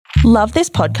Love this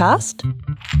podcast?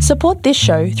 Support this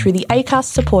show through the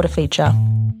Acast supporter feature.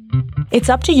 It's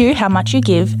up to you how much you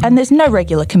give and there's no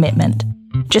regular commitment.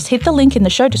 Just hit the link in the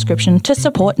show description to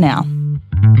support now.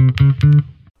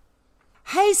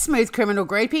 Hey Smooth Criminal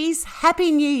Groupies,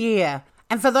 Happy New Year!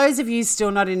 And for those of you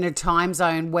still not in a time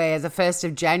zone where the 1st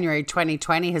of January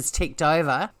 2020 has ticked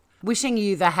over, wishing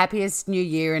you the happiest new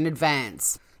year in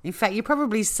advance. In fact, you're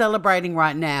probably celebrating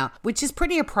right now, which is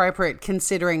pretty appropriate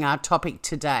considering our topic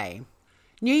today.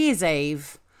 New Year's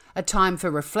Eve, a time for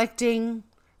reflecting,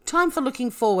 time for looking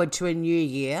forward to a new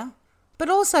year, but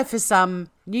also for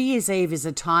some, New Year's Eve is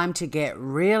a time to get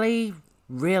really,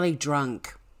 really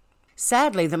drunk.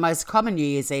 Sadly, the most common New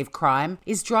Year's Eve crime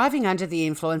is driving under the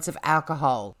influence of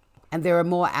alcohol, and there are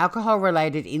more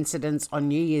alcohol-related incidents on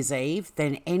New Year's Eve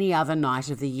than any other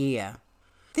night of the year.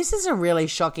 This is a really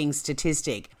shocking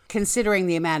statistic, considering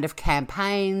the amount of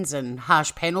campaigns and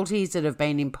harsh penalties that have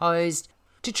been imposed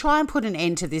to try and put an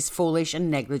end to this foolish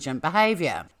and negligent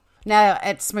behaviour. Now,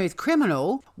 at Smooth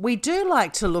Criminal, we do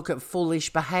like to look at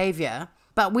foolish behaviour,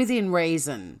 but within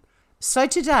reason. So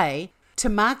today, to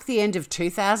mark the end of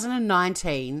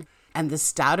 2019 and the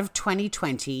start of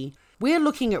 2020, we're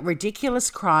looking at ridiculous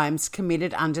crimes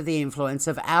committed under the influence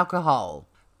of alcohol.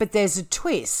 But there's a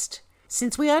twist.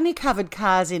 Since we only covered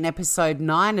cars in episode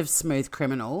 9 of Smooth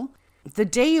Criminal, the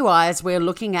DUIs we're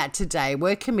looking at today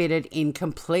were committed in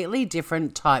completely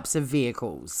different types of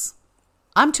vehicles.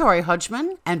 I'm Tori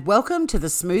Hodgman, and welcome to the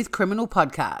Smooth Criminal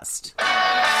Podcast.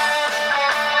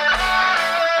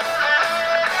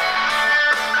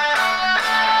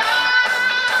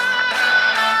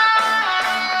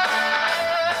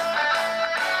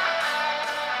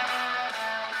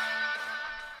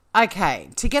 Okay,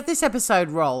 to get this episode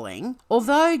rolling,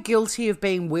 although guilty of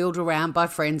being wheeled around by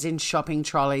friends in shopping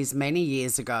trolleys many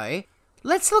years ago,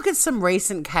 let's look at some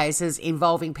recent cases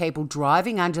involving people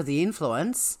driving under the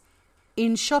influence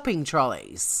in shopping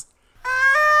trolleys.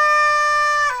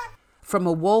 From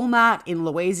a Walmart in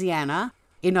Louisiana,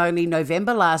 in only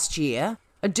November last year,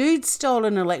 a dude stole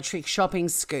an electric shopping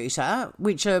scooter,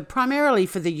 which are primarily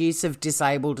for the use of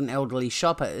disabled and elderly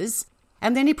shoppers,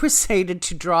 and then he proceeded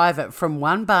to drive it from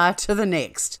one bar to the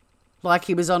next, like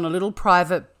he was on a little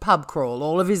private pub crawl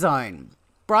all of his own.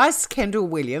 Bryce Kendall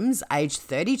Williams, aged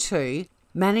 32,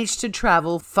 managed to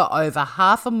travel for over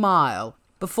half a mile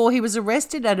before he was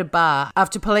arrested at a bar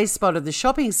after police spotted the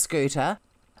shopping scooter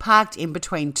parked in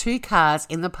between two cars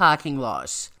in the parking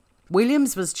lot.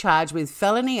 Williams was charged with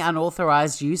felony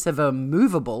unauthorised use of a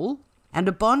movable, and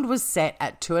a bond was set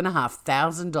at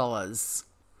 $2,500.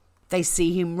 They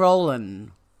see him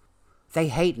rollin'. They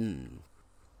hatin'.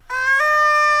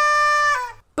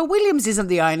 But Williams isn't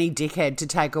the only dickhead to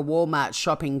take a Walmart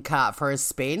shopping cart for a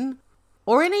spin,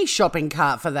 or any shopping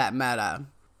cart for that matter.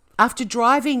 After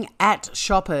driving at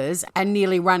shoppers and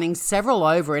nearly running several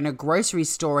over in a grocery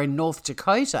store in North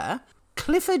Dakota,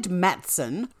 Clifford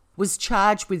Matson was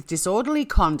charged with disorderly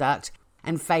conduct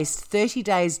and faced 30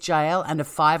 days jail and a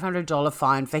 $500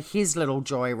 fine for his little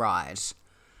joyride.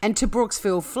 And to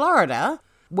Brooksville, Florida,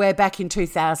 where back in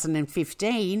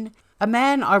 2015, a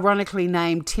man ironically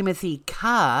named Timothy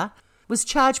Carr was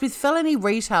charged with felony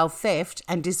retail theft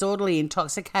and disorderly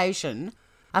intoxication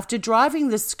after driving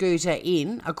the scooter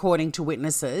in, according to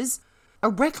witnesses, a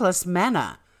reckless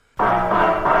manner,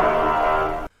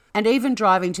 and even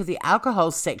driving to the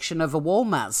alcohol section of a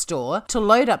Walmart store to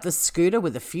load up the scooter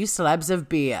with a few slabs of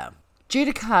beer. Due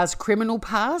to Carr's criminal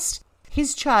past,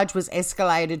 his charge was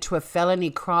escalated to a felony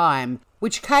crime,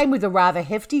 which came with a rather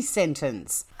hefty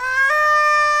sentence.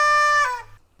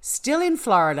 Still in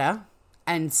Florida,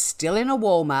 and still in a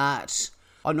Walmart,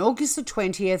 on August the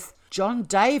 20th, John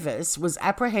Davis was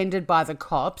apprehended by the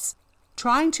cops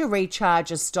trying to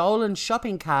recharge a stolen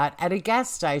shopping cart at a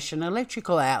gas station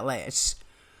electrical outlet.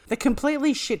 The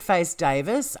completely shit-faced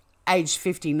Davis, aged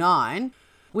 59,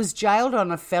 was jailed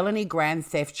on a felony grand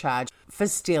theft charge for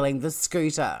stealing the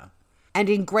scooter. And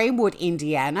in Greenwood,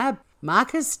 Indiana,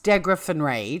 Marcus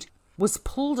Degraffenreid was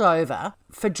pulled over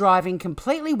for driving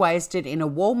completely wasted in a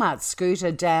Walmart scooter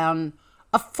down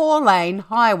a 4-lane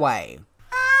highway.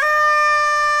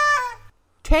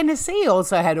 Tennessee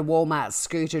also had a Walmart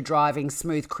scooter driving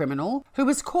smooth criminal who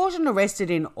was caught and arrested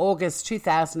in August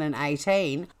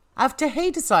 2018 after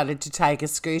he decided to take a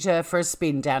scooter for a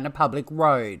spin down a public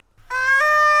road.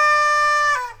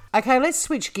 Okay, let's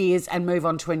switch gears and move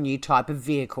on to a new type of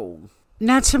vehicle.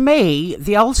 Now, to me,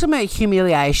 the ultimate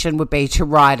humiliation would be to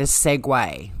ride a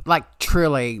Segway. Like,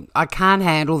 truly, I can't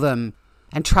handle them.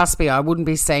 And trust me, I wouldn't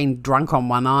be seen drunk on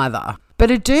one either. But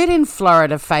a dude in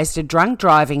Florida faced a drunk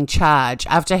driving charge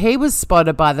after he was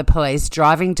spotted by the police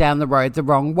driving down the road the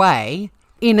wrong way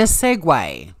in a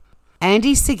Segway.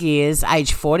 Andy Segeers,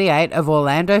 age 48, of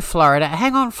Orlando, Florida.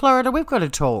 Hang on, Florida, we've got to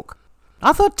talk.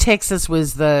 I thought Texas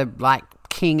was the,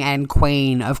 king and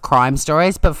queen of crime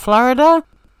stories, but Florida,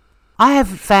 I have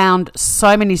found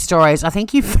so many stories. I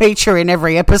think you feature in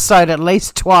every episode at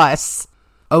least twice.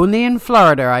 Only in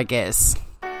Florida, I guess.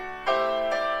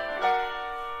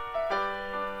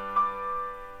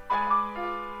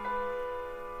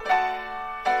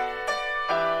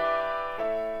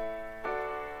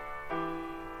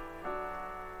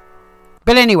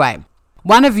 But anyway,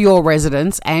 one of your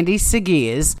residents, Andy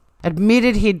Segeers,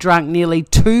 admitted he'd drunk nearly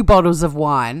 2 bottles of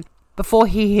wine before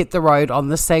he hit the road on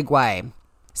the Segway.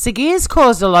 Segeers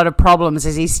caused a lot of problems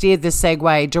as he steered the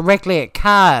Segway directly at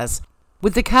cars,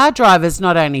 with the car drivers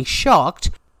not only shocked,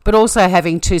 but also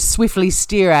having to swiftly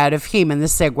steer out of him and the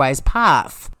Segway's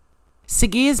path.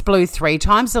 Segeers blew 3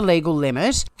 times the legal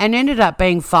limit and ended up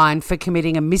being fined for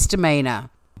committing a misdemeanor.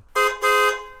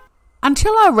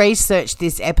 Until I researched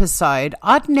this episode,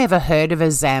 I'd never heard of a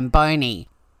Zamboni.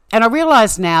 And I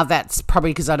realise now that's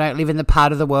probably because I don't live in the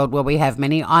part of the world where we have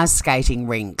many ice skating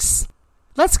rinks.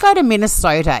 Let's go to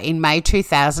Minnesota in May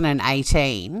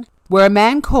 2018, where a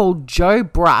man called Joe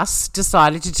Bruss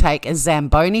decided to take a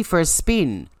Zamboni for a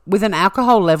spin with an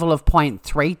alcohol level of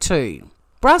 0.32.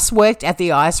 Bruss worked at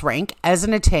the ice rink as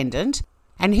an attendant,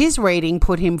 and his reading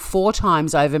put him 4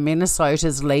 times over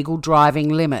Minnesota's legal driving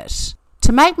limit.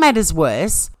 To make matters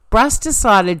worse, Bruss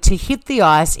decided to hit the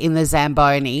ice in the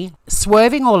Zamboni,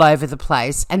 swerving all over the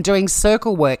place and doing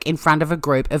circle work in front of a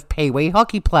group of pee-wee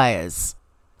hockey players.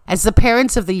 As the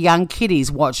parents of the young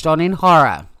kiddies watched on in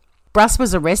horror, Bruss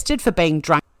was arrested for being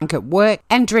drunk at work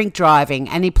and drink driving,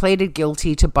 and he pleaded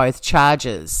guilty to both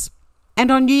charges. And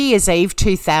on New Year's Eve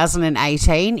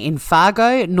 2018 in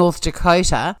Fargo, North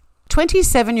Dakota,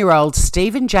 27-year-old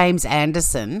Stephen James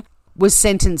Anderson was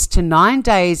sentenced to 9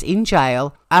 days in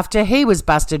jail after he was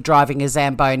busted driving a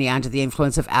Zamboni under the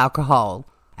influence of alcohol.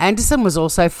 Anderson was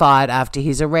also fired after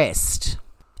his arrest.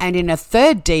 And in a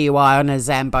third DUI on a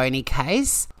Zamboni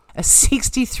case, a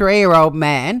 63-year-old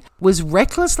man was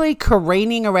recklessly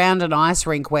careening around an ice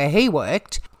rink where he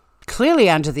worked, clearly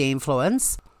under the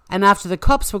influence, and after the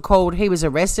cops were called, he was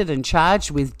arrested and charged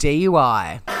with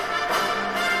DUI.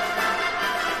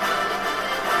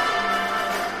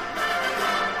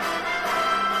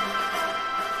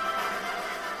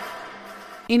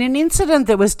 In an incident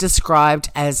that was described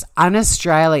as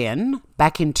un-Australian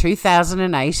back in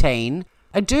 2018,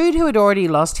 a dude who had already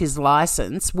lost his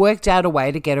licence worked out a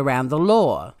way to get around the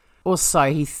law, or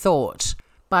so he thought,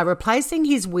 by replacing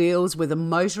his wheels with a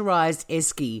motorised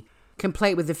esky,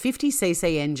 complete with a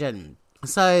 50cc engine.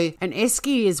 So an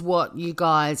esky is what you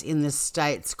guys in the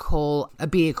States call a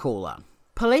beer cooler.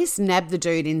 Police nabbed the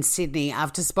dude in Sydney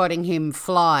after spotting him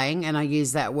flying, and I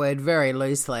use that word very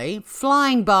loosely,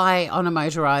 flying by on a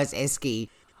motorised esky.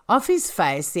 Off his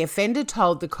face, the offender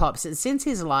told the cops that since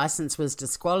his licence was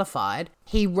disqualified,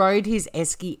 he rode his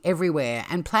esky everywhere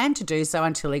and planned to do so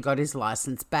until he got his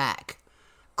licence back.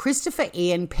 Christopher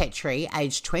Ian Petrie,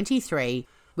 aged 23,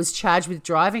 was charged with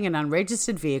driving an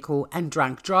unregistered vehicle and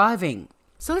drunk driving.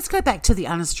 So let's go back to the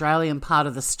un-Australian part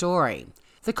of the story.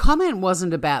 The comment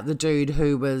wasn't about the dude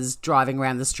who was driving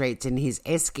around the streets in his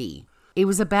esky. It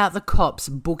was about the cops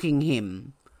booking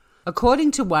him.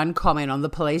 According to one comment on the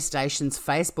police station's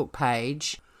Facebook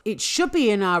page, it should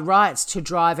be in our rights to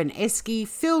drive an esky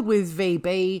filled with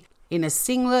VB in a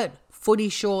singlet, footy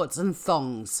shorts and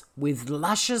thongs with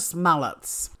luscious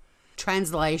mullets.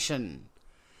 Translation: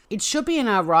 it should be in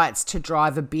our rights to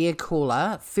drive a beer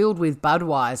cooler filled with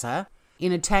Budweiser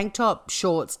in a tank top,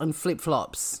 shorts and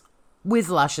flip-flops with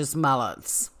luscious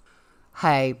mullets.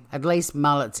 Hey, at least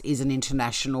mullets is an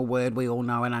international word we all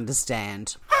know and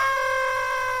understand.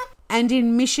 And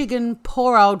in Michigan,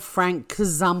 poor old Frank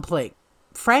Kazumplik.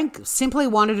 Frank simply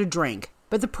wanted a drink,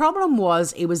 but the problem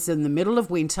was it was in the middle of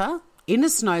winter, in a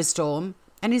snowstorm,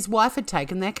 and his wife had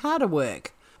taken their car to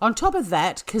work. On top of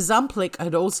that, Kazumplik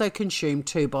had also consumed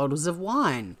 2 bottles of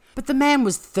wine. But the man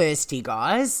was thirsty,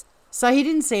 guys, so he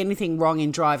didn't see anything wrong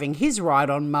in driving his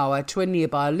ride-on mower to a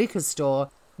nearby liquor store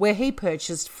where he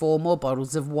purchased 4 more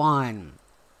bottles of wine.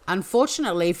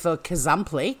 Unfortunately for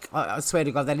Kazumplik, I swear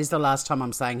to God that is the last time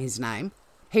I'm saying his name,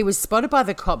 he was spotted by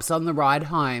the cops on the ride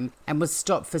home and was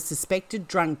stopped for suspected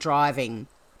drunk driving,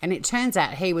 and it turns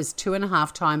out he was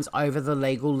 2.5 times over the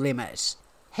legal limit.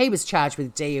 He was charged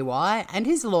with DUI and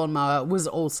his lawnmower was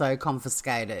also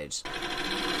confiscated.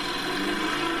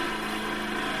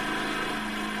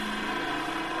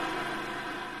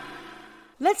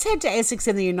 Let's head to Essex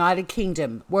in the United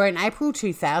Kingdom, where in April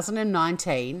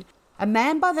 2019, a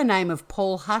man by the name of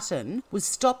Paul Hutton was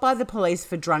stopped by the police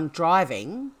for drunk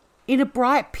driving, in a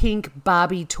bright pink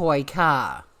Barbie toy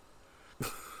car.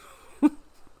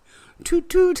 Toot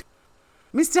toot.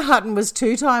 Mr. Hutton was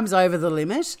 2 times over the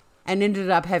limit and ended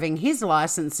up having his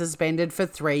licence suspended for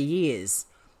 3 years.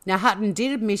 Now, Hutton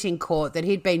did admit in court that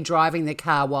he'd been driving the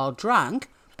car while drunk,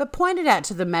 but pointed out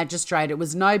to the magistrate it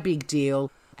was no big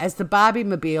deal as the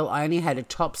Barbie-mobile only had a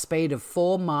top speed of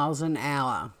 4 miles an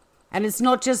hour. And it's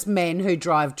not just men who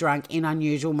drive drunk in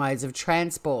unusual modes of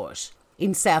transport.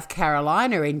 In South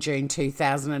Carolina in June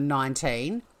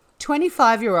 2019,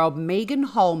 25-year-old Megan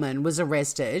Holman was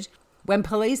arrested when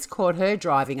police caught her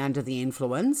driving under the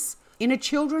influence in a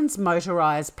children's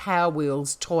motorised Power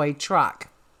Wheels toy truck.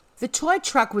 The toy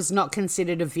truck was not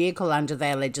considered a vehicle under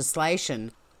their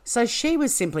legislation, so she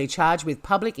was simply charged with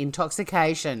public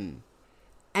intoxication.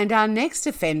 And our next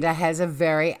offender has a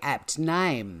very apt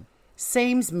name.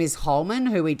 Seems Ms. Holman,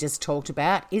 who we just talked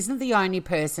about, isn't the only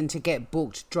person to get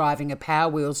booked driving a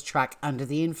Power Wheels truck under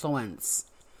the influence.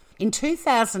 In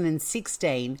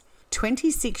 2016,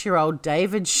 26-year-old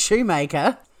David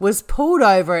Shoemaker was pulled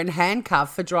over and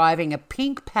handcuffed for driving a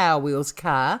pink Power Wheels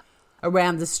car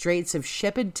around the streets of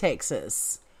Shepherd,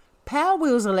 Texas. Power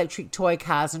Wheels electric toy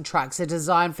cars and trucks are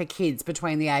designed for kids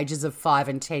between the ages of 5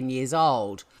 and 10 years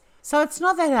old. So it's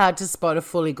not that hard to spot a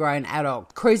fully grown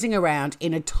adult cruising around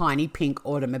in a tiny pink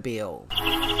automobile. Hiya,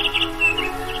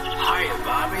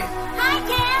 Bobby. Hi,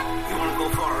 Dad. You want to go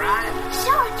for a ride?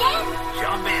 Sure, Dad.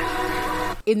 Jump in.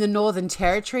 In the Northern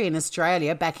Territory in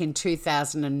Australia back in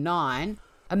 2009,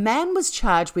 a man was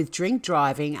charged with drink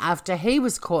driving after he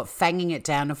was caught fanging it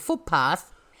down a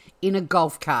footpath in a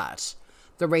golf cart.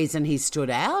 The reason he stood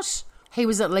out? He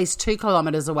was at least 2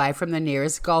 kilometres away from the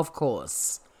nearest golf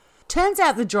course. Turns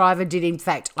out the driver did in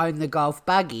fact own the golf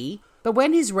buggy, but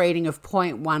when his reading of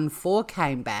 .14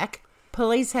 came back,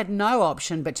 police had no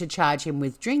option but to charge him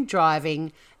with drink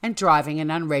driving and driving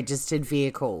an unregistered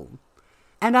vehicle.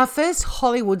 And our first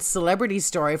Hollywood celebrity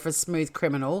story for Smooth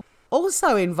Criminal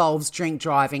also involves drink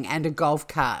driving and a golf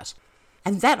cart.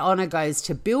 And that honour goes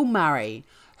to Bill Murray,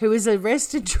 who was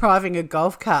arrested driving a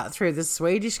golf cart through the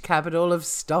Swedish capital of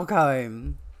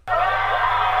Stockholm.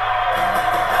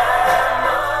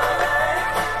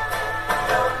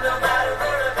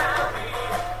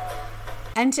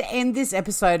 And to end this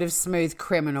episode of Smooth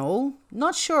Criminal,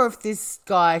 not sure if this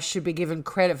guy should be given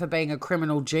credit for being a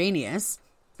criminal genius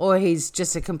or he's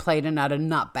just a complete and utter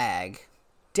nutbag.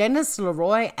 Dennis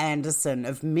Leroy Anderson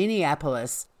of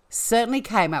Minneapolis certainly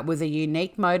came up with a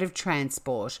unique mode of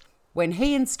transport when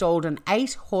he installed an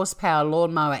 8-horsepower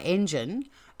lawnmower engine,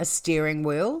 a steering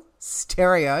wheel,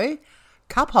 stereo,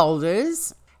 cup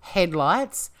holders,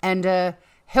 headlights, and a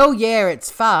 "hell yeah, it's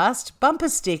fast" bumper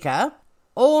sticker,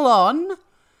 all on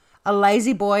a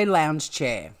Lazy Boy lounge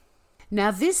chair. Now,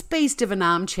 this beast of an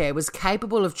armchair was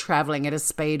capable of travelling at a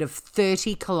speed of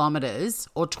 30 kilometres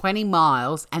or 20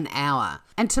 miles an hour.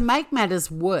 And to make matters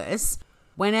worse,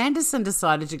 when Anderson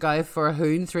decided to go for a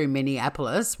hoon through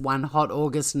Minneapolis one hot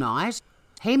August night,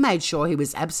 he made sure he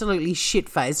was absolutely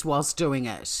shit-faced whilst doing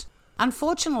it.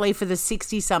 Unfortunately for the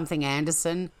 60-something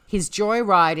Anderson, his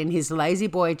joyride in his Lazy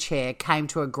Boy chair came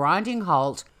to a grinding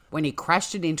halt when he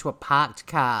crashed it into a parked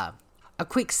car. A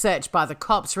quick search by the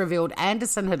cops revealed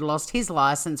Anderson had lost his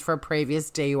licence for a previous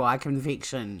DUI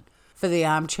conviction. For the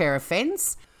armchair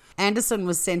offence, Anderson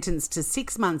was sentenced to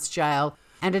 6 months jail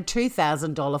and a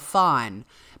 $2,000 fine,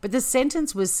 but the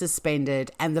sentence was suspended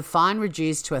and the fine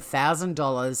reduced to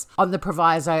 $1,000 on the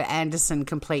proviso Anderson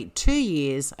complete 2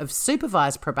 years of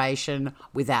supervised probation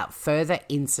without further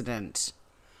incident.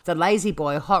 The Lazy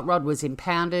Boy hot rod was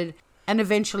impounded and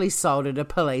eventually sold at a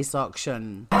police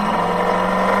auction.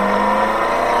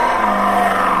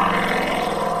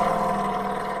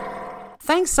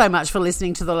 Thanks so much for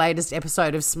listening to the latest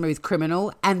episode of Smooth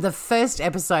Criminal and the first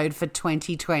episode for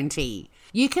 2020.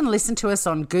 You can listen to us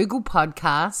on Google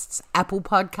Podcasts, Apple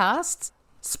Podcasts,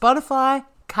 Spotify,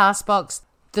 Castbox,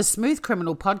 the Smooth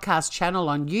Criminal podcast channel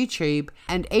on YouTube,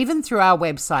 and even through our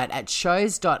website at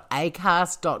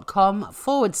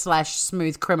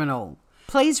shows.acast.com/smoothcriminal.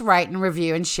 Please rate and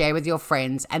review and share with your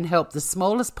friends and help the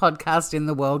smallest podcast in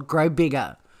the world grow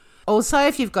bigger. Also,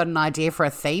 if you've got an idea for a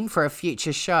theme for a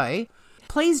future show,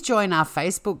 please join our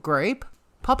Facebook group,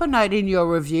 pop a note in your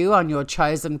review on your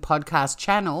chosen podcast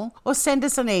channel, or send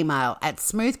us an email at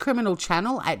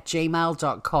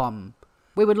smoothcriminalchannel@gmail.com.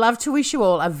 We would love to wish you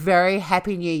all a very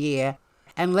happy new year,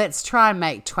 and let's try and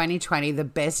make 2020 the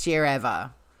best year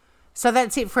ever. So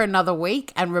that's it for another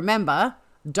week, and remember,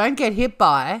 don't get hit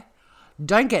by,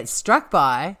 don't get struck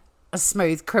by a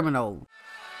smooth criminal.